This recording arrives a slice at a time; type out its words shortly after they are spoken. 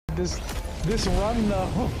This run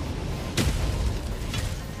though.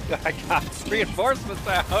 I got reinforcements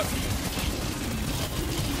out.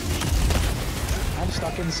 I'm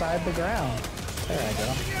stuck inside the ground. There I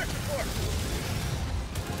go.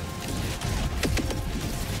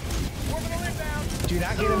 Do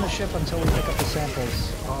not get in the ship until we pick up the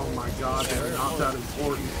samples. Oh my god, they're not that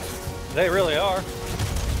important. They really are.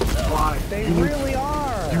 Why? They really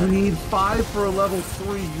are! You need 5 for a level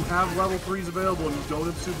 3. You have level 3s available and you don't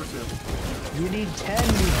have super samples. You need 10,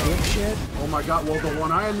 you dipshit. Oh my god, well the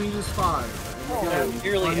one I need is 5. Oh, Again,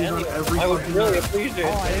 nearly money's on any. every I would fucking really map. appreciate Oh,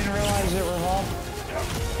 I that. didn't realize it revolved.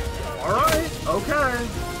 Alright, okay.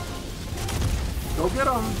 Go get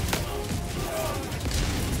them.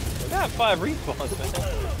 I got 5 respawns, man.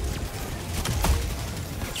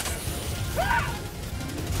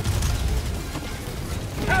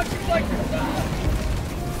 How'd you like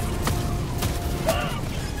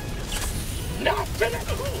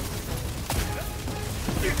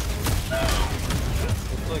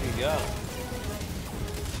Looks like you got him.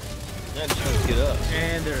 Now just trying to get up.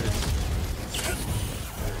 And there it is.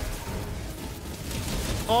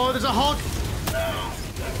 Oh, there's a Hulk!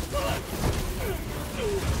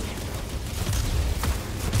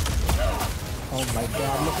 Oh my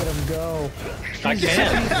god, look at him go. I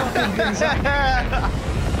can't.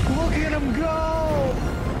 Look at him go!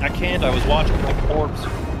 I can't. I was watching my corpse.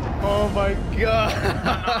 Oh my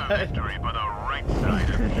god! Victory by the right side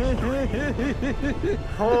of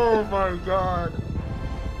Oh my god!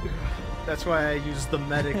 That's why I use the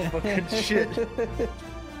medic fucking shit.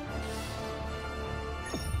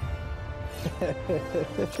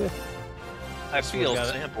 I feel got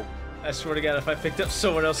it. sampled. I swear to god, if I picked up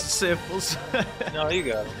someone else's samples. No, you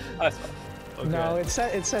got it. Okay. No, it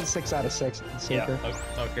said 6 out of 6. Seeker. Yeah.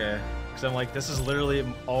 Okay. Because I'm like, this is literally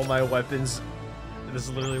all my weapons. This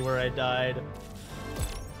is literally where I died.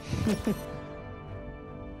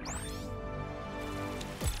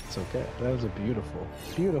 It's okay. That was a beautiful,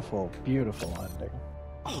 beautiful, beautiful ending.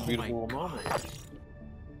 Oh Beautiful moment.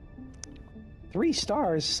 3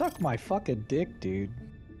 stars? Suck my fucking dick, dude.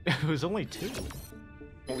 It was only 2.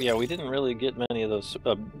 Yeah, we didn't really get many of those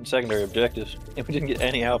secondary objectives, and we didn't get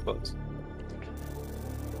any outposts.